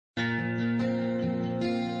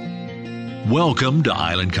Welcome to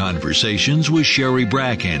Island Conversations with Sherry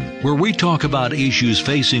Bracken, where we talk about issues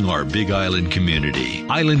facing our Big Island community.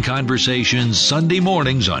 Island Conversations, Sunday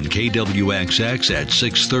mornings on KWXX at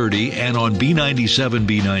 6:30 and on B97,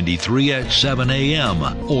 B93 at 7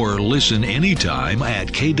 a.m. Or listen anytime at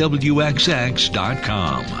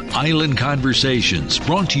KWXX.com. Island Conversations,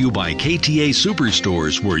 brought to you by KTA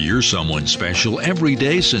Superstores, where you're someone special every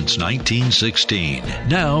day since 1916.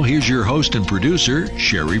 Now, here's your host and producer,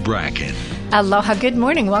 Sherry Bracken. Aloha, good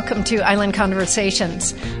morning. Welcome to Island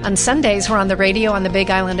Conversations. On Sundays, we're on the radio on the Big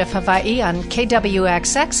Island of Hawaii on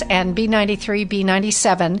KWXX and B93,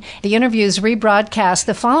 B97. The interviews rebroadcast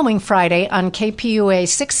the following Friday on KPUA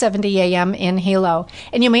 670 AM in Hilo.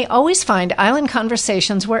 And you may always find Island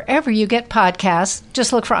Conversations wherever you get podcasts.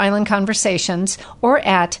 Just look for Island Conversations or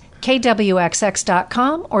at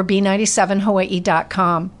KWXX.com or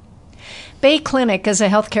B97Hawaii.com. Bay Clinic is a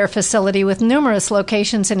healthcare facility with numerous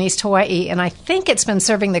locations in East Hawaii, and I think it's been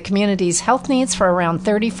serving the community's health needs for around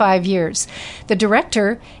 35 years. The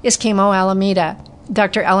director is Kimo Alameda.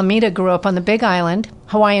 Dr. Alameda grew up on the Big Island,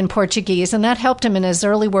 Hawaiian Portuguese, and that helped him in his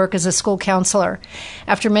early work as a school counselor.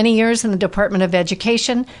 After many years in the Department of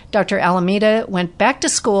Education, Dr. Alameda went back to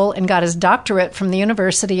school and got his doctorate from the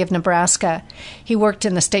University of Nebraska. He worked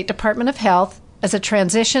in the State Department of Health as a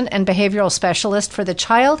transition and behavioral specialist for the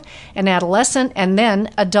child and adolescent and then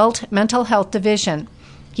adult mental health division.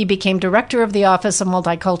 He became director of the Office of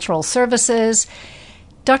Multicultural Services.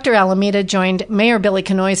 Dr. Alameda joined Mayor Billy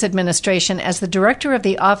Kanoi's administration as the director of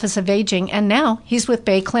the Office of Aging, and now he's with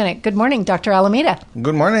Bay Clinic. Good morning, Dr. Alameda.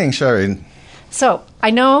 Good morning, Sherry. So, I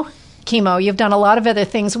know, Kimo, you've done a lot of other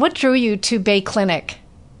things. What drew you to Bay Clinic?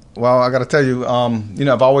 Well, I got to tell you,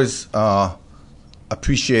 I've always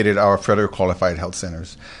appreciated our federal qualified health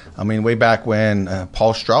centers. I mean, way back when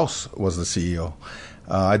Paul Strauss was the CEO,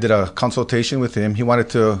 I did a consultation with him. He wanted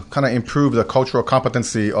to kind of improve the cultural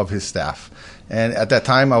competency of his staff. And at that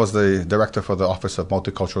time, I was the director for the Office of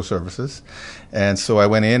Multicultural Services. And so I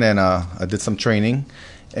went in and I did some training.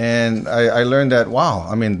 And I learned that, wow,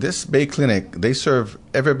 I mean, this Bay Clinic, they serve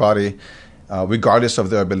everybody regardless of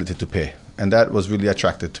their ability to pay. And that was really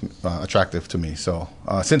attractive to me. So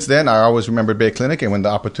since then, I always remembered Bay Clinic. And when the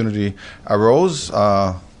opportunity arose,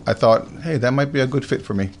 I thought, hey, that might be a good fit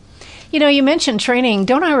for me. You know, you mentioned training.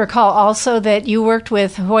 Don't I recall also that you worked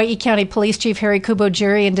with Hawaii County Police Chief Harry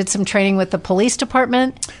Kubojiri and did some training with the police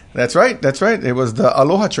department? That's right. It was the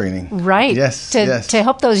Aloha training. Right. Yes. To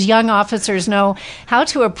help those young officers know how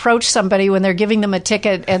to approach somebody when they're giving them a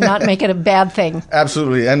ticket and not make it a bad thing.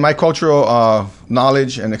 Absolutely. And my cultural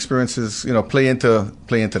knowledge and experiences, play into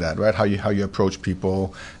that, right? How you approach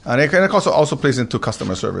people. And it also plays into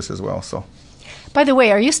customer service as well. So. By the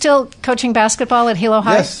way, are you still coaching basketball at Hilo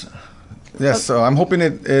High? Yes, so I'm hoping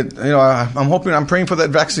I'm praying for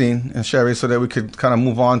that vaccine, Sherry, so that we could kind of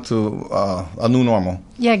move on to a new normal.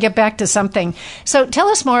 Yeah, get back to something. So tell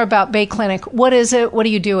us more about Bay Clinic. What is it? What do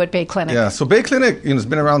you do at Bay Clinic? Yeah, so Bay Clinic has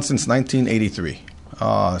been around since 1983.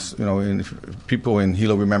 People in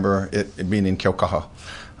Hilo remember it being in Keaukaha.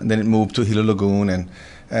 And then it moved to Hilo Lagoon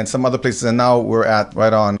and some other places. And now we're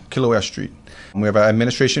right on Kilauea Street. We have an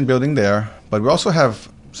administration building there, but we also have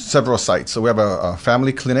several sites. So we have a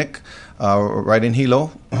family clinic right in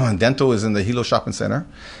Hilo. Dental is in the Hilo Shopping Center.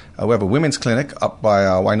 We have a women's clinic up by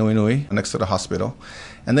Wainuinui next to the hospital.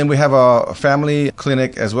 And then we have a family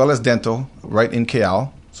clinic as well as dental right in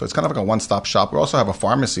Keao. So it's kind of like a one-stop shop. We also have a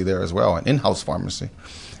pharmacy there as well, an in-house pharmacy.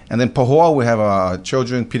 And then Pahoa, we have a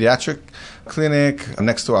children pediatric clinic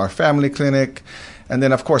next to our family clinic. And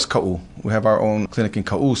then, of course, Ka'u. We have our own clinic in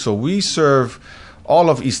Ka'u. So we serve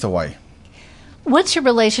all of East Hawaii. What's your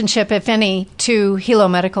relationship, if any, to Hilo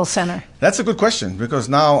Medical Center? That's a good question because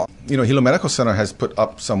now, Hilo Medical Center has put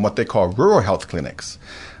up some what they call rural health clinics.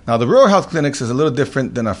 Now, the rural health clinics is a little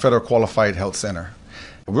different than a federal qualified health center.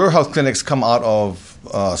 Rural health clinics come out of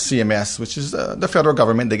CMS, which is the federal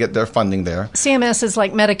government. They get their funding there. CMS is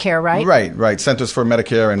like Medicare, right? Right. Centers for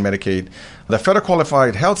Medicare and Medicaid. The Federal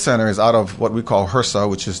Qualified Health Center is out of what we call HRSA,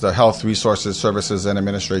 which is the Health Resources, Services, and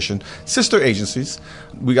Administration. Sister agencies.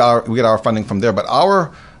 We get our funding from there, but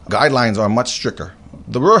our guidelines are much stricter.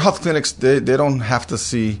 The rural health clinics, they don't have to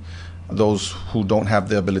see those who don't have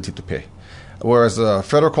the ability to pay. Whereas the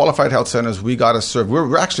federal qualified health centers, we got to serve.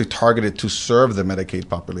 We're actually targeted to serve the Medicaid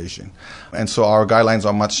population. And so our guidelines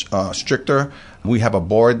are much stricter. We have a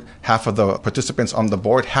board. Half of the participants on the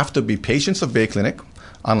board have to be patients of Bay Clinic,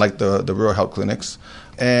 unlike the rural health clinics.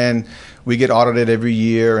 And we get audited every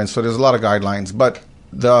year. And so there's a lot of guidelines. But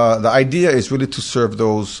the idea is really to serve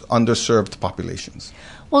those underserved populations.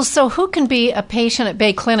 Well, so who can be a patient at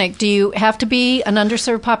Bay Clinic? Do you have to be an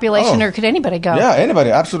underserved population, or could anybody go? Yeah, anybody.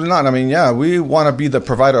 Absolutely not. I mean, we want to be the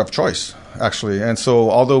provider of choice, actually. And so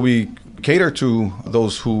although we cater to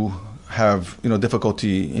those who have,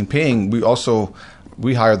 difficulty in paying,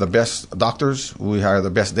 we hire the best doctors, we hire the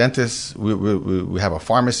best dentists, we have a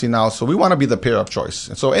pharmacy now. So we want to be the payer of choice.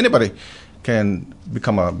 And so anybody can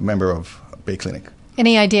become a member of Bay Clinic.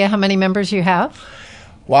 Any idea how many members you have?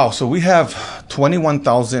 Wow, so we have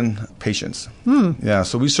 21,000 patients. Yeah,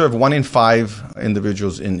 so we serve 1 in 5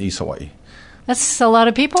 individuals in East Hawaii. That's a lot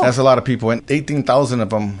of people. That's a lot of people, and 18,000 of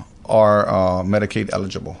them are Medicaid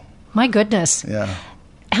eligible. My goodness. Yeah.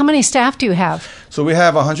 How many staff do you have? So we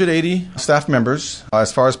have 180 staff members.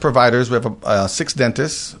 As far as providers, we have 6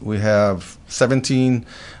 dentists. We have 17,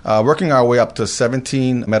 working our way up to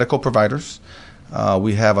 17 medical providers.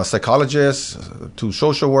 We have a psychologist, 2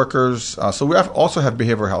 social workers. So we also have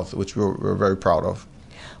behavioral health, which we're very proud of.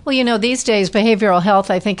 Well, these days, behavioral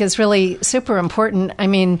health, I think, is really super important. I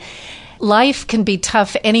mean, life can be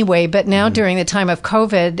tough anyway, but now during the time of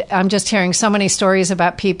COVID, I'm just hearing so many stories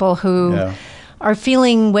about people who are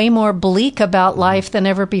feeling way more bleak about life than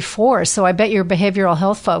ever before. So I bet your behavioral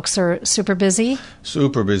health folks are super busy.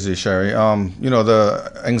 Super busy, Sherry.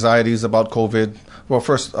 The anxieties about COVID. Well,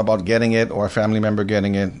 first about getting it or a family member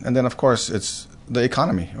getting it. And then, of course, it's the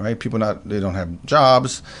economy, right? People they don't have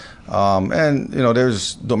jobs. And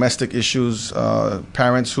there's domestic issues.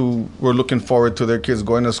 Parents who were looking forward to their kids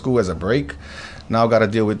going to school as a break now got to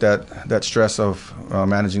deal with that stress of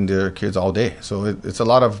managing their kids all day. So it's a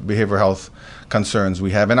lot of behavioral health concerns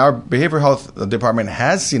we have. And our behavioral health department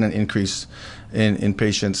has seen an increase in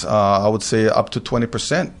patients, I would say up to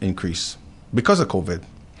 20% increase because of COVID.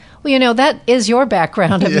 Well, that is your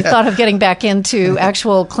background. Have you thought of getting back into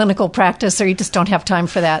actual clinical practice, or you just don't have time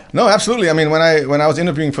for that? No, absolutely. I mean, when I was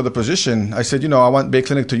interviewing for the position, I said, I want Bay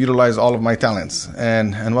Clinic to utilize all of my talents.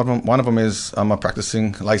 And one of them is I'm a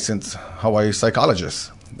practicing licensed Hawaii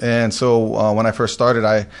psychologist. And so when I first started,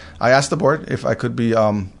 I asked the board if I could be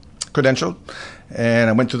credentialed. And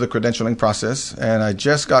I went through the credentialing process. And I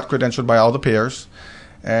just got credentialed by all the payers.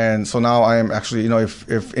 And so now I am actually,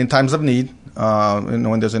 if in times of need,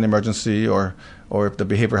 when there's an emergency or if the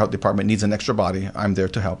behavioral health department needs an extra body, I'm there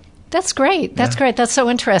to help. That's great. That's great. That's so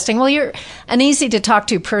interesting. Well, you're an easy to talk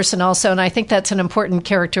to person also, and I think that's an important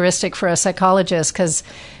characteristic for a psychologist because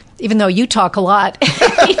even though you talk a lot,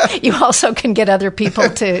 you also can get other people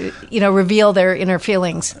to, reveal their inner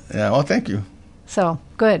feelings. Yeah, well, thank you. So,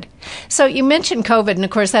 good. So you mentioned COVID, and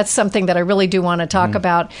of course that's something that I really do want to talk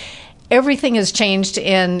about. Everything has changed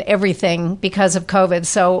in everything because of COVID.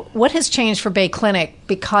 So what has changed for Bay Clinic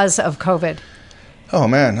because of COVID? Oh,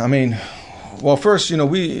 man. I mean, well, first,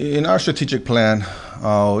 we in our strategic plan,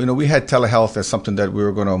 we had telehealth as something that we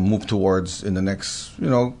were going to move towards in the next,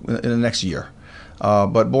 in the next year.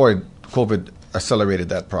 But boy, COVID accelerated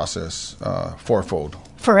that process fourfold.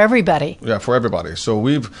 For everybody. Yeah, for everybody. So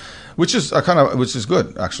which is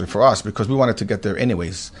good actually for us because we wanted to get there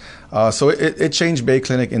anyways. So it changed Bay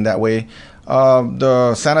Clinic in that way.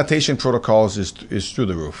 The sanitation protocols is through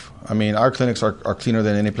the roof. I mean, our clinics are cleaner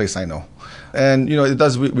than any place I know, and it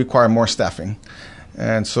does require more staffing.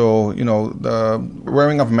 And so the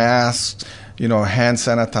wearing of masks, hand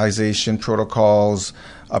sanitization protocols,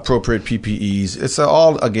 appropriate PPEs. It's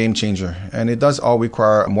all a game changer, and it does all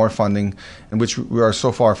require more funding, in which we are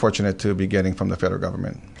so far fortunate to be getting from the federal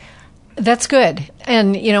government. That's good.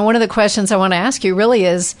 And, one of the questions I want to ask you really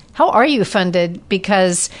is, how are you funded?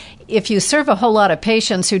 Because if you serve a whole lot of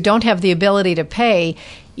patients who don't have the ability to pay,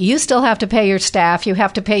 you still have to pay your staff, you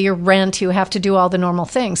have to pay your rent, you have to do all the normal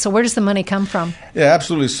things. So where does the money come from? Yeah,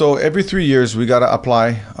 absolutely. So every 3 years, we got to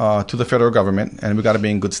apply to the federal government, and we got to be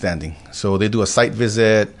in good standing. So they do a site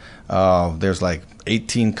visit. There's like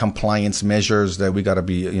 18 compliance measures that we got to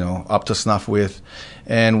be, up to snuff with.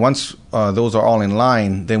 And once those are all in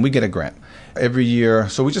line, then we get a grant every year.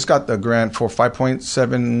 So we just got the grant for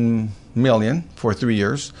 $5.7 million for 3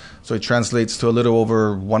 years. So it translates to a little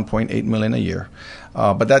over $1.8 million a year.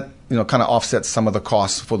 But that, kind of offsets some of the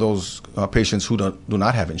costs for those patients who do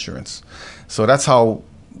not have insurance. So that's how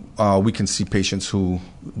we can see patients who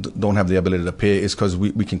don't have the ability to pay is because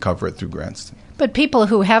we can cover it through grants. But people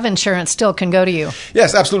who have insurance still can go to you.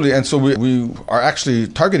 Yes, absolutely. And so we are actually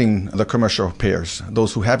targeting the commercial payers,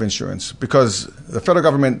 those who have insurance, because the federal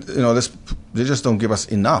government, they just don't give us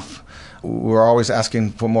enough. We're always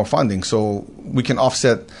asking for more funding. So we can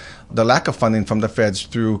offset the lack of funding from the feds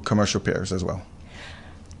through commercial payers as well.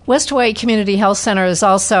 West Hawaii Community Health Center is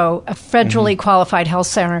also a federally qualified health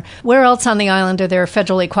center. Where else on the island are there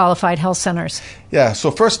federally qualified health centers? Yeah, so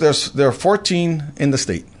first there are 14 in the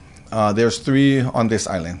state. There's 3 on this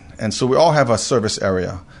island. And so we all have a service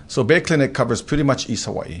area. So Bay Clinic covers pretty much East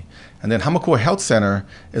Hawaii. And then Hamakua Health Center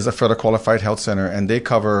is a federal qualified health center, and they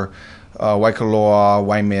cover Waikoloa,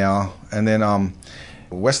 Waimea, and then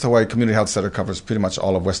West Hawaii Community Health Center covers pretty much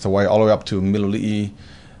all of West Hawaii, all the way up to Miloli'i,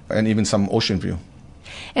 and even some Ocean View.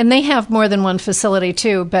 And they have more than one facility,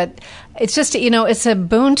 too. But it's just, it's a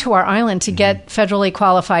boon to our island to get federally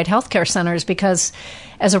qualified healthcare centers, because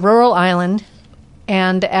as a rural island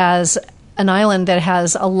and as an island that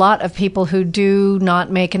has a lot of people who do not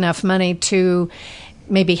make enough money to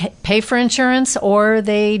maybe pay for insurance, or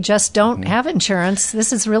they just don't have insurance,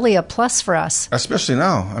 this is really a plus for us. Especially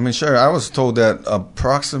now. I mean, Sherry, I was told that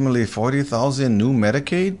approximately 40,000 new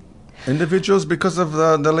Medicaid individuals because of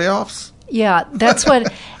the layoffs. Yeah, that's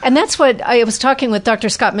what I was talking with Dr.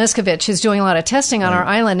 Scott Miskovich, who's doing a lot of testing on our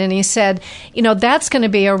island, and he said, that's going to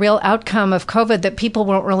be a real outcome of COVID that people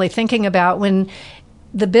weren't really thinking about when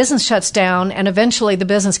the business shuts down and eventually the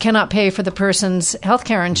business cannot pay for the person's health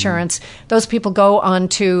care insurance. Those people go on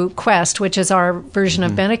to Quest, which is our version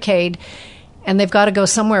of Medicaid, and they've got to go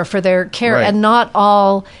somewhere for their care. Right. And not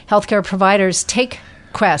all healthcare providers take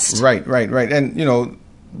Quest. Right. And,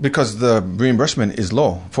 because the reimbursement is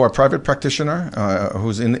low. For a private practitioner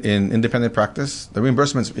who's in independent practice, the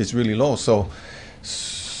reimbursement is really low. So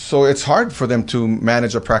it's hard for them to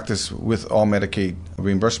manage a practice with all Medicaid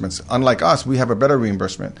reimbursements. Unlike us, we have a better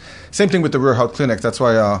reimbursement. Same thing with the rural health clinics. That's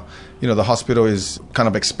why the hospital is kind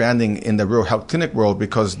of expanding in the rural health clinic world,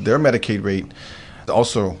 because their Medicaid rate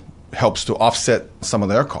also helps to offset some of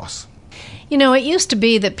their costs. It used to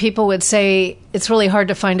be that people would say it's really hard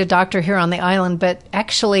to find a doctor here on the island, but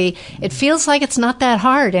actually it feels like it's not that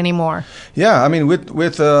hard anymore. Yeah, I mean,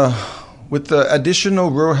 with the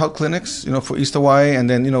additional rural health clinics, for East Hawaii, and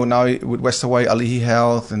then, now with West Hawaii, Ali'i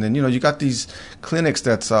Health, and then, you got these clinics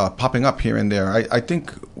that's popping up here and there. I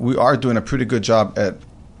think we are doing a pretty good job at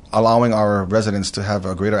allowing our residents to have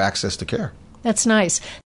a greater access to care. That's nice.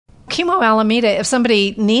 Kimo Alameda, if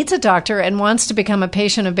somebody needs a doctor and wants to become a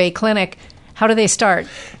patient of Bay Clinic, how do they start?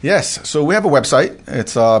 Yes, so we have a website.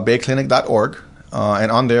 It's bayclinic.org,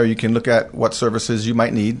 and on there you can look at what services you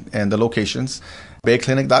might need and the locations,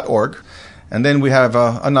 bayclinic.org. And then we have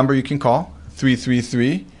a number you can call,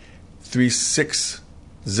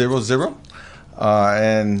 333-3600.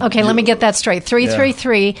 Okay, let me get that straight.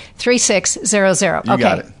 333-3600. You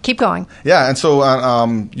got it. Keep going. Yeah, and so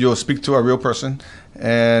you'll speak to a real person.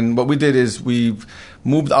 And what we did is we've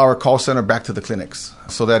moved our call center back to the clinics,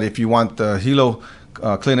 so that if you want the Hilo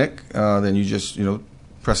clinic, then you just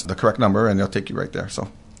press the correct number and they'll take you right there. So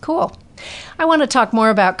cool. I want to talk more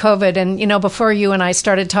about COVID. And, before you and I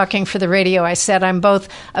started talking for the radio, I said I'm both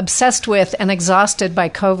obsessed with and exhausted by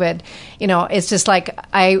COVID. It's just like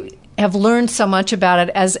I have learned so much about it,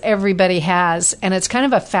 as everybody has. And it's kind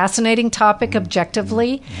of a fascinating topic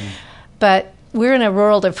objectively. But we're in a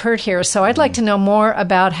world of hurt here, so I'd like to know more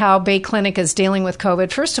about how Bay Clinic is dealing with COVID.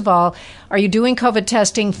 First of all, are you doing COVID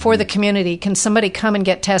testing for the community? Can somebody come and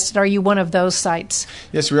get tested? Are you one of those sites?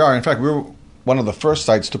 Yes, we are. In fact, we're one of the first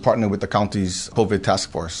sites to partner with the county's COVID task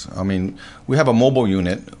force. I mean, we have a mobile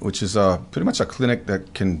unit, which is pretty much a clinic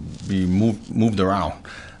that can be moved around.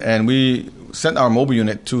 And we sent our mobile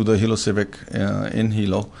unit to the Hilo Civic in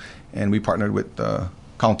Hilo, and we partnered with the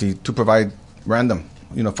county to provide random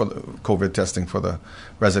for the COVID testing for the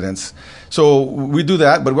residents. So we do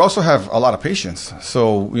that, but we also have a lot of patients.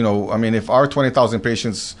 So, if our 20,000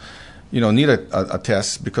 patients, need a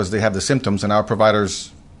test because they have the symptoms, and our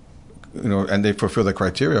providers, and they fulfill the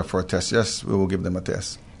criteria for a test, yes, we will give them a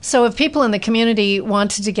test. So if people in the community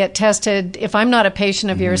wanted to get tested, if I'm not a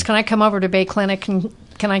patient of yours, can I come over to Bay Clinic and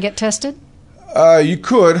can I get tested? You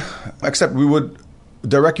could, except we would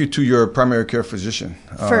direct you to your primary care physician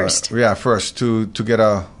first. First to get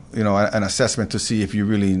an assessment to see if you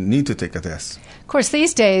really need to take a test. Of course,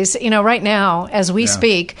 these days, right now, as we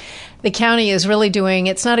speak, the county is really doing,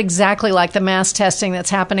 it's not exactly like the mass testing that's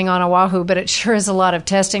happening on Oahu, but it sure is a lot of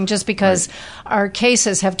testing just because our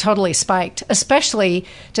cases have totally spiked, especially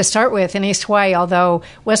to start with in East Hawaii, although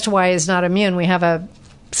West Hawaii is not immune. We have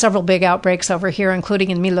several big outbreaks over here, including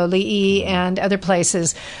in Miloli'i and other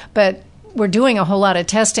places. But we're doing a whole lot of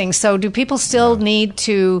testing. So do people still need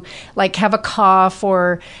to have a cough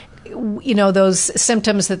or, those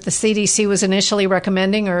symptoms that the CDC was initially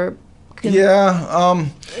recommending? Or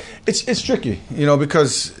it's tricky,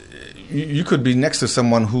 because you could be next to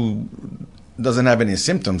someone who doesn't have any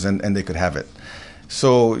symptoms and they could have it.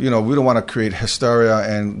 So, we don't want to create hysteria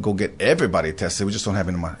and go get everybody tested. We just don't have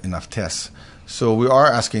enough tests. So we are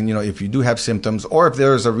asking, if you do have symptoms or if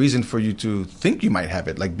there is a reason for you to think you might have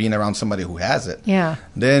it, like being around somebody who has it,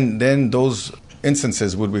 then those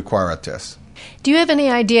instances would require a test. Do you have any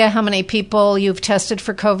idea how many people you've tested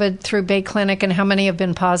for COVID through Bay Clinic and how many have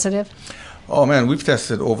been positive? Oh, man, we've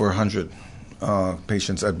tested over 100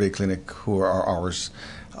 patients at Bay Clinic who are ours.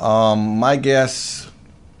 My guess,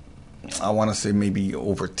 I want to say maybe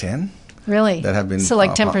over 10. Really? That have been... So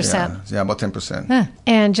like 10%? Yeah, about 10%. Huh.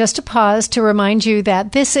 And just to pause to remind you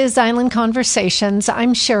that this is Island Conversations.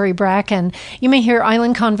 I'm Sherry Bracken. You may hear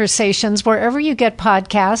Island Conversations wherever you get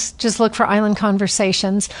podcasts. Just look for Island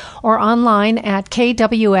Conversations or online at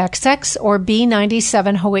KWXX or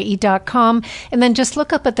B97Hawaii.com. And then just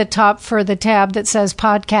look up at the top for the tab that says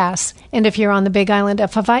podcasts. And if you're on the Big Island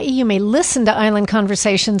of Hawaii, you may listen to Island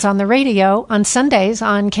Conversations on the radio on Sundays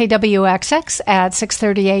on KWXX at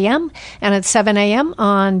 6:30 a.m. and at 7 a.m.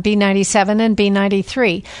 on B97 and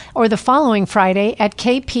B93, or the following Friday at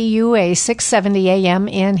KPUA 670 a.m.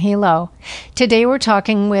 in Hilo. Today we're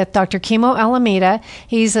talking with Dr. Kimo Alameda.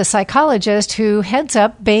 He's a psychologist who heads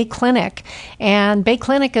up Bay Clinic. And Bay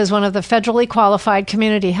Clinic is one of the federally qualified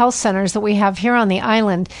community health centers that we have here on the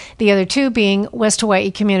island, the other two being West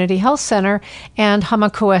Hawaii Community Health Center and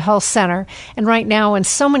Hamakua Health Center. And right now, when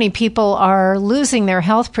so many people are losing their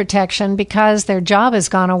health protection because their job has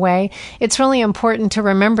gone away, it's really important to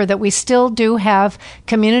remember that we still do have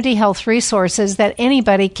community health resources that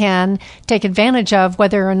anybody can take advantage of,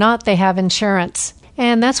 whether or not they have insurance.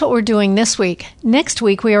 And that's what we're doing this week. Next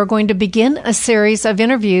week, we are going to begin a series of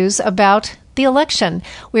interviews about the election.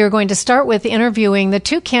 We are going to start with interviewing the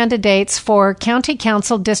two candidates for County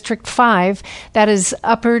Council District 5, that is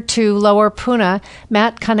Upper to Lower Puna.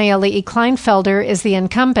 Matt Kaneali'i Kleinfelder is the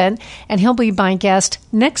incumbent, and he'll be my guest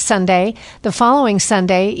next Sunday. The following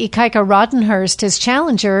Sunday, Ikaika Rodenhurst, his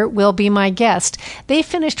challenger, will be my guest. They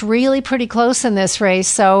finished really pretty close in this race,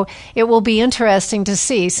 so it will be interesting to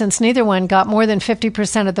see. Since neither one got more than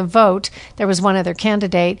 50% of the vote, there was one other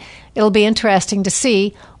candidate. It'll be interesting to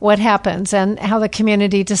see what happens and how the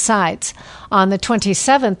community decides. On the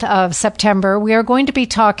 27th of September, we are going to be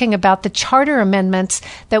talking about the charter amendments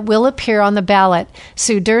that will appear on the ballot.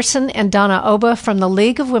 Sue Durson and Donna Oba from the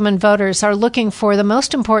League of Women Voters are looking for the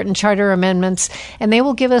most important charter amendments, and they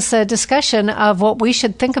will give us a discussion of what we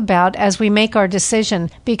should think about as we make our decision,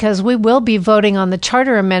 because we will be voting on the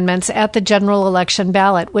charter amendments at the general election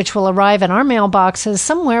ballot, which will arrive in our mailboxes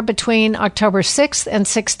somewhere between October 6th and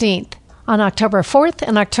 16th. On October 4th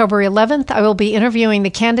and October 11th, I will be interviewing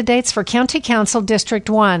the candidates for County Council District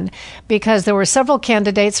 1, because there were several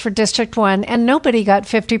candidates for District 1 and nobody got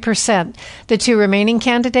 50%. The two remaining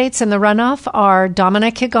candidates in the runoff are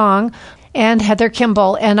Dominic Higong and Heather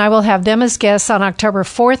Kimball, and I will have them as guests on October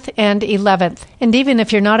 4th and 11th. And even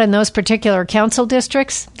if you're not in those particular council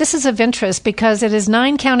districts, this is of interest because it is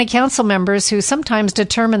 9 county council members who sometimes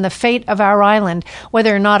determine the fate of our island,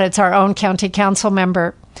 whether or not it's our own county council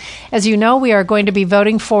member. As you know, we are going to be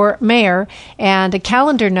voting for mayor, and a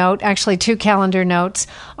calendar note, actually 2 calendar notes.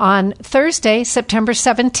 On Thursday, September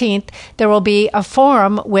 17th, there will be a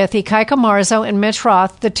forum with Ikaika Marzo and Mitch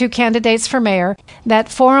Roth, the 2 candidates for mayor. That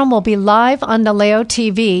forum will be live on Naleo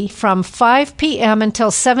TV from 5 p.m. until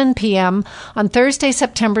 7 p.m. on Thursday,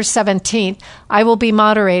 September 17th. I will be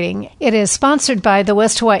moderating. It is sponsored by the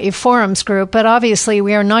West Hawaii Forums Group, but obviously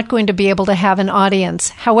we are not going to be able to have an audience.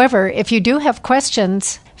 However, if you do have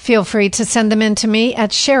questions, feel free to send them in to me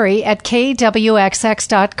at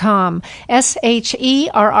sherry@kwxx.com,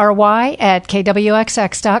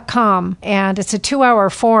 SHERRY@kwxx.com. And it's a 2-hour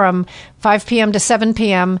forum, 5 p.m. to 7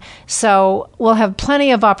 p.m., so we'll have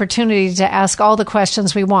plenty of opportunity to ask all the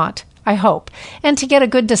questions we want, I hope, and to get a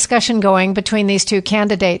good discussion going between these 2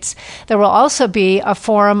 candidates. There will also be a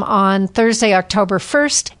forum on Thursday, October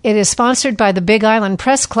 1st. It is sponsored by the Big Island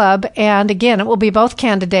Press Club, and again, it will be both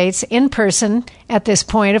candidates in person at this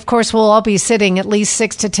point. Of course, we'll all be sitting at least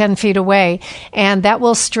 6 to 10 feet away, and that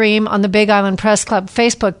will stream on the Big Island Press Club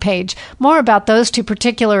Facebook page. More about those 2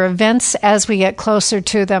 particular events as we get closer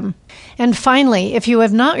to them. And finally, if you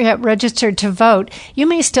have not yet registered to vote, you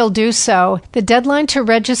may still do so. The deadline to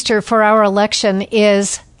register for our election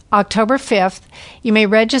is October 5th. You may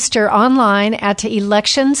register online at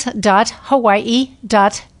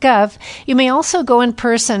elections.hawaii.gov. You may also go in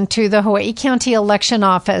person to the Hawaii County Election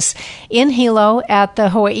Office in Hilo at the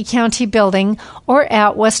Hawaii County Building or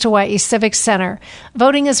at West Hawaii Civic Center.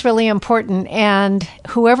 Voting is really important, and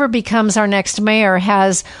whoever becomes our next mayor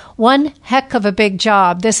has one heck of a big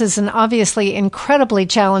job. This is an obviously incredibly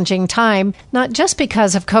challenging time, not just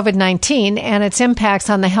because of COVID-19 and its impacts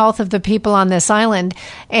on the health of the people on this island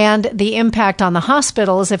and the impact impact on the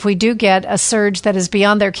hospitals if we do get a surge that is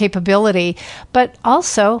beyond their capability. But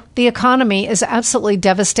also, the economy is absolutely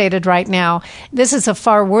devastated right now. This is a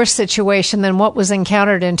far worse situation than what was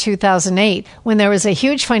encountered in 2008, when there was a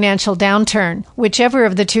huge financial downturn. Whichever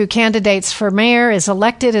of the two candidates for mayor is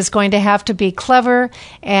elected is going to have to be clever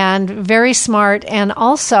and very smart, and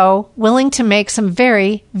also willing to make some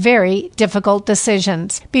very, very difficult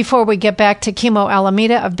decisions. Before we get back to Kimo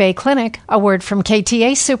Alameda of Bay Clinic, a word from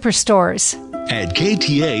KTA Superstores. At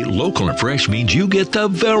KTA, local and fresh means you get the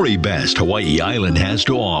very best Hawaii Island has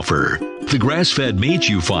to offer. The grass-fed meats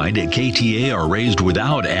you find at KTA are raised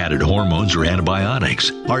without added hormones or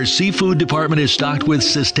antibiotics. Our seafood department is stocked with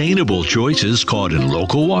sustainable choices caught in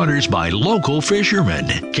local waters by local fishermen.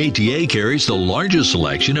 KTA carries the largest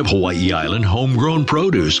selection of Hawaii Island homegrown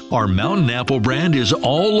produce. Our Mountain Apple brand is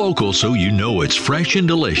all local, so you know it's fresh and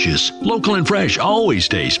delicious. Local and fresh always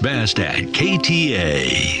tastes best at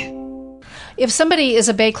KTA. If somebody is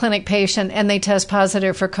a Bay Clinic patient and they test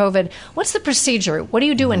positive for COVID, what's the procedure? What do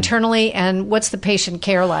you do internally, and what's the patient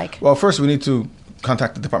care like? Well, first we need to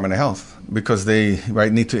contact the Department of Health because they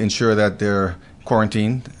need to ensure that they're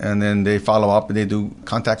quarantined, and then they follow up and they do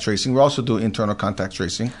contact tracing. We also do internal contact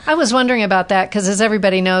tracing. I was wondering about that because, as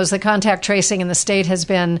everybody knows, the contact tracing in the state has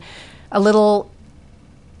been a little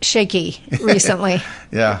shaky recently.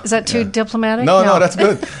 Yeah. Is that too diplomatic? No, that's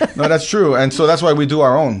good. No, that's true. And so that's why we do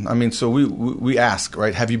our own. I mean, so we ask,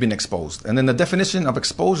 right, have you been exposed? And then the definition of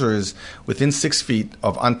exposure is within 6 feet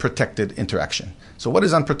of unprotected interaction. So what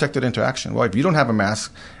is unprotected interaction? Well, if you don't have a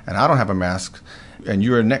mask and I don't have a mask and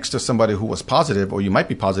you're next to somebody who was positive or you might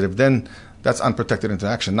be positive, then that's unprotected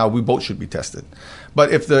interaction. Now, we both should be tested.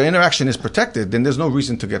 But if the interaction is protected, then there's no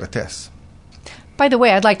reason to get a test. By the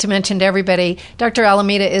way, I'd like to mention to everybody, Dr.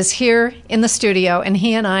 Alameda is here in the studio, and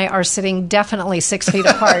he and I are sitting definitely 6 feet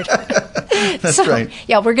apart. That's right.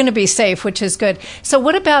 Yeah, we're going to be safe, which is good. So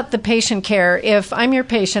what about the patient care? If I'm your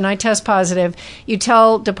patient, I test positive, you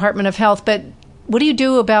tell Department of Health, but what do you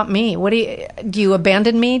do about me? Do you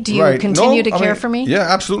abandon me? Do you continue to care for me? Yeah,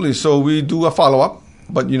 absolutely. So we do a follow-up,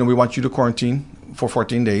 but we want you to quarantine for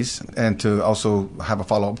 14 days and to also have a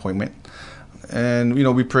follow-up appointment. And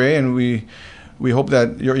we pray and we hope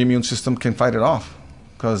that your immune system can fight it off,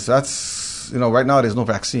 because that's, right now there's no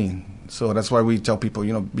vaccine. So that's why we tell people,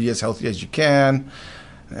 be as healthy as you can,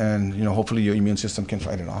 and, hopefully your immune system can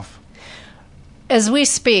fight it off. As we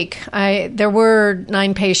speak, there were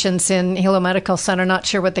 9 patients in Hilo Medical Center. Not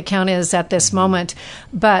sure what the count is at this moment,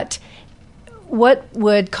 but what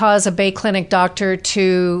would cause a Bay Clinic doctor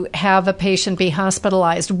to have a patient be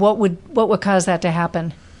hospitalized? What would cause that to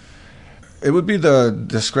happen? It would be the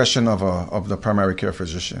discretion of the primary care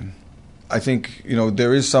physician. I think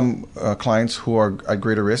there is some clients who are at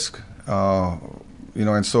greater risk,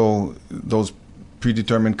 and so those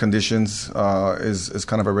predetermined conditions is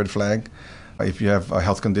kind of a red flag. If you have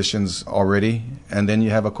health conditions already, and then you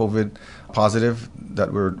have a COVID positive,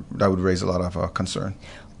 that would raise a lot of concern.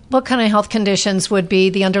 What kind of health conditions would be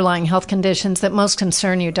the underlying health conditions that most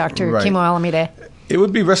concern you, Dr. Kimo Alameda? It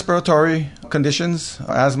would be respiratory conditions,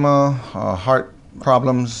 asthma, heart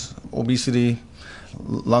problems, obesity,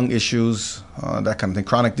 lung issues, that kind of thing,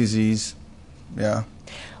 chronic disease. Yeah.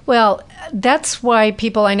 Well, that's why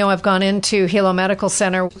people I know have gone into Hilo Medical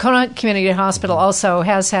Center. Kona Community Hospital also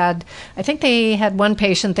has had, I think they had one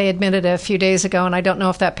patient they admitted a few days ago, and I don't know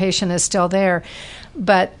if that patient is still there.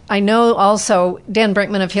 But I know also Dan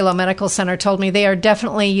Brinkman of Hilo Medical Center told me they are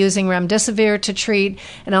definitely using remdesivir to treat,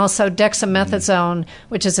 and also dexamethasone,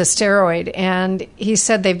 which is a steroid. And he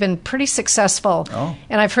said they've been pretty successful. Oh.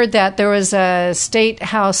 And I've heard that there was a State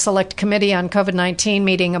House Select Committee on COVID-19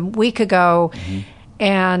 meeting a week ago,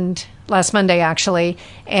 and last Monday, actually,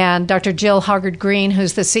 and Dr. Jill Hoggard-Green,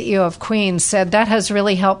 who's the CEO of Queens, said that has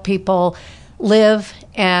really helped people live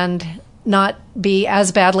and not be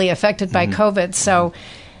as badly affected by COVID. So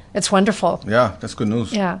it's wonderful. Yeah, that's good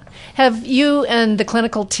news. Yeah. Have you and the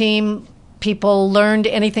clinical team people learned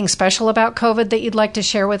anything special about COVID that you'd like to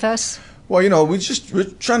share with us? Well, we're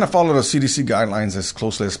trying to follow the CDC guidelines as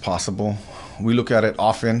closely as possible. We look at it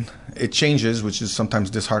often. It changes, which is sometimes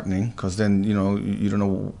disheartening because then, you don't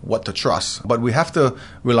know what to trust. But we have to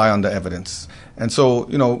rely on the evidence. And so,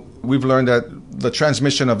 we've learned that the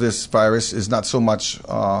transmission of this virus is not so much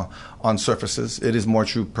on surfaces. It is more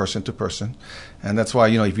true person to person. And that's why,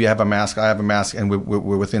 if you have a mask, I have a mask, and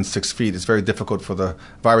we're within 6 feet, it's very difficult for the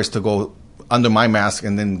virus to go under my mask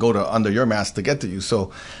and then go to under your mask to get to you.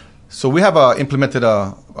 So we have implemented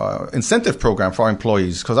a incentive program for our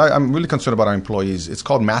employees, because I'm really concerned about our employees. It's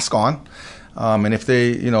called Mask On, and if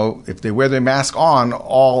they wear their mask on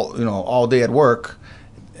all day at work,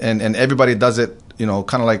 and everybody does it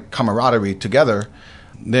kind of like camaraderie together,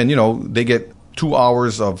 then, they get 2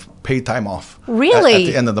 hours of paid time off. Really?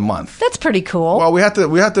 At the end of the month. That's pretty cool. Well, we have to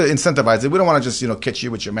incentivize it. We don't want to just, catch you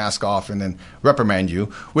with your mask off and then reprimand you,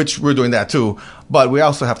 which we're doing that too. But we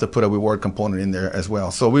also have to put a reward component in there as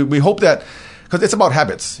well. So we hope that, because it's about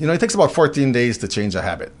habits. It takes about 14 days to change a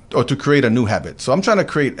habit or to create a new habit. So I'm trying to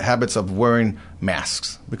create habits of wearing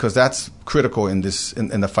masks because that's critical in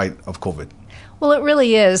the fight of COVID. Well, it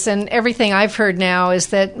really is. And everything I've heard now is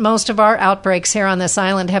that most of our outbreaks here on this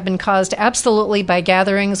island have been caused absolutely by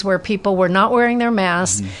gatherings where people were not wearing their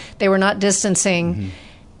masks, they were not distancing.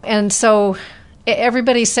 And so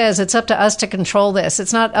everybody says it's up to us to control this.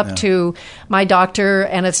 It's not up to my doctor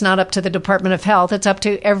and it's not up to the Department of Health. It's up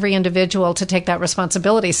to every individual to take that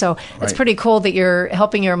responsibility. So it's pretty cool that you're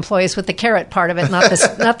helping your employees with the carrot part of it, not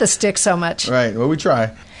the stick so much. Right. Well, we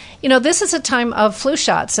try. This is a time of flu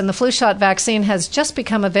shots, and the flu shot vaccine has just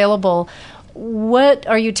become available. What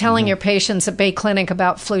are you telling your patients at Bay Clinic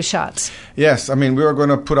about flu shots? Yes, we are going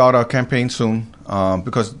to put out a campaign soon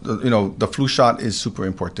because, the flu shot is super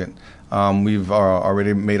important. We've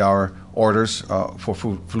already made our orders for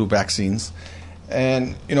flu vaccines.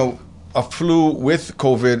 And, a flu with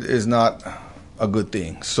COVID is not a good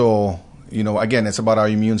thing. So, again, it's about our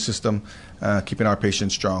immune system, keeping our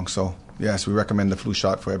patients strong. So, yes, we recommend the flu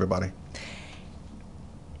shot for everybody.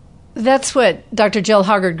 That's what Dr. Jill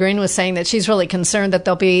Hoggard-Green was saying, that she's really concerned that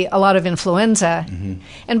there'll be a lot of influenza.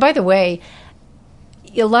 And by the way,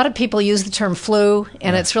 a lot of people use the term flu,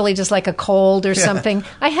 and it's really just like a cold or something.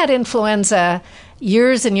 I had influenza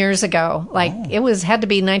years and years ago. It had to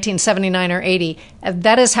be 1979 or 80.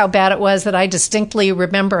 That is how bad it was that I distinctly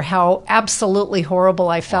remember how absolutely horrible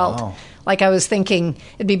I felt. Wow. Like I was thinking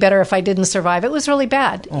it'd be better if I didn't survive. It was really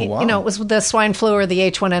bad. Oh, wow. It was the swine flu or the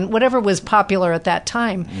H1N, whatever was popular at that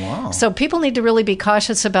time. Wow. So people need to really be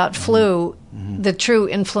cautious about flu, the true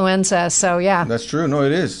influenza. So, yeah. That's true. No,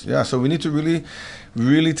 it is. Yeah, so we need to really,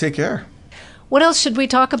 really take care. What else should we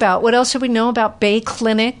talk about? What else should we know about Bay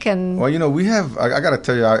Clinic? Well, we have, I got to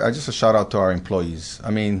tell you, I just a shout out to our employees.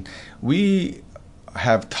 We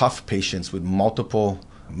have tough patients with multiple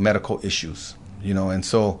medical issues. And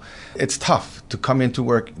so it's tough to come into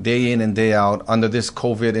work day in and day out under this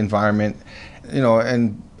COVID environment,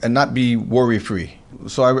 and not be worry-free.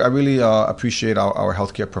 So I really appreciate our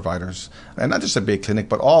healthcare providers, and not just at Bay Clinic,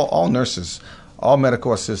 but all nurses, all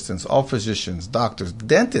medical assistants, all physicians, doctors,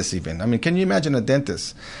 dentists even. Can you imagine a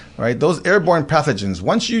dentist, right? Those airborne pathogens,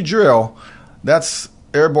 once you drill, that's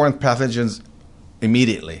airborne pathogens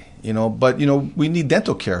immediately. But we need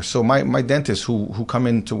dental care. So my dentists who come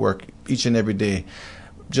into work each and every day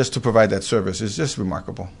just to provide that service is just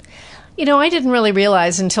remarkable. I didn't really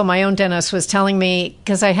realize until my own dentist was telling me,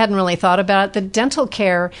 because I hadn't really thought about it, that dental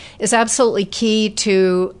care is absolutely key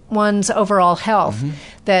to one's overall health.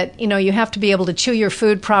 That, you have to be able to chew your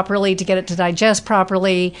food properly to get it to digest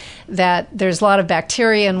properly, that there's a lot of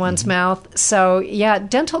bacteria in one's mouth. So, yeah,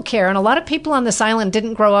 dental care. And a lot of people on this island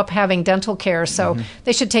didn't grow up having dental care, so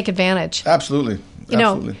they should take advantage. Absolutely.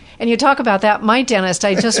 And you talk about that. My dentist,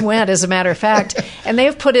 I just went, as a matter of fact, and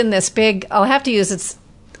they've put in this big, I'll have to use it.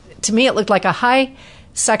 To me, it looked like a high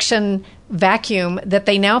suction vacuum that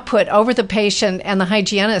they now put over the patient and the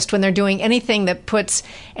hygienist when they're doing anything that puts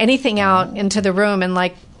anything out into the room. And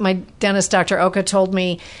like my dentist, Dr. Oka, told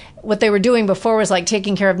me, what they were doing before was like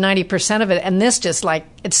taking care of 90% of it. And this just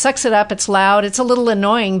it sucks it up. It's loud. It's a little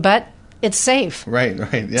annoying, but it's safe. Right.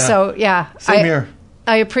 Yeah. So, yeah. Same here.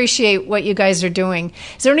 I appreciate what you guys are doing.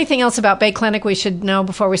 Is there anything else about Bay Clinic we should know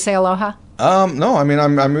before we say aloha? No,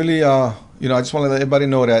 I'm really... I just want to let everybody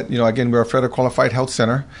know that, again, we're a federal qualified health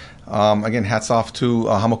center. Again, hats off to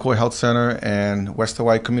Hamakua Health Center and West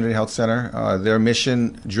Hawaii Community Health Center. They're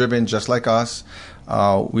mission-driven just like us.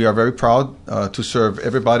 We are very proud to serve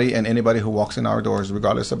everybody and anybody who walks in our doors,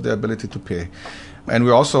 regardless of their ability to pay. And we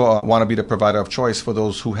also want to be the provider of choice for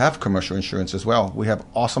those who have commercial insurance as well. We have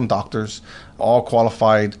awesome doctors, all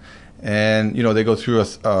qualified. And, they go through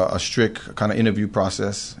a strict kind of interview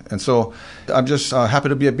process. And so I'm just happy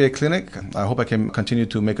to be at Bay Clinic. I hope I can continue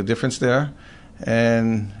to make a difference there.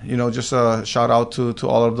 And, just a shout out to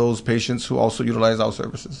all of those patients who also utilize our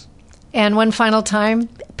services. And one final time,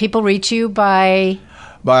 people reach you by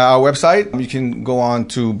our website. You can go on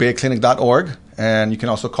to bayclinic.org, and you can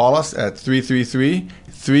also call us at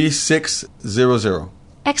 333-3600.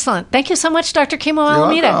 Excellent. Thank you so much, Dr. Kimo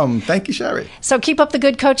Alameda. You're welcome. Thank you, Sherry. So keep up the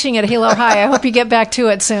good coaching at Hilo High. I hope you get back to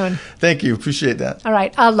it soon. Thank you. Appreciate that. All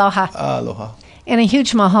right. Aloha. Aloha. And a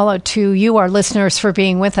huge mahalo to you, our listeners, for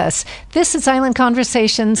being with us. This is Island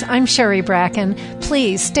Conversations. I'm Sherry Bracken.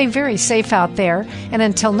 Please stay very safe out there. And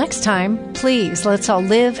until next time, please, let's all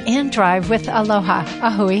live and drive with aloha.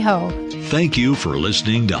 Ahui ho. Thank you for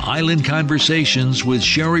listening to Island Conversations with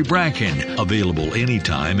Sherry Bracken, available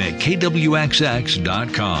anytime at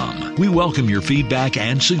kwxx.com. We welcome your feedback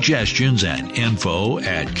and suggestions at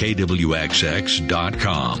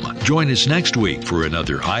info@kwxx.com. Join us next week for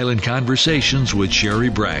another Island Conversations with Sherry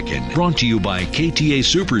Bracken, brought to you by KTA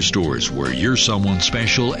Superstores, where you're someone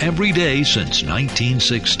special every day since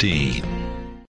 1916.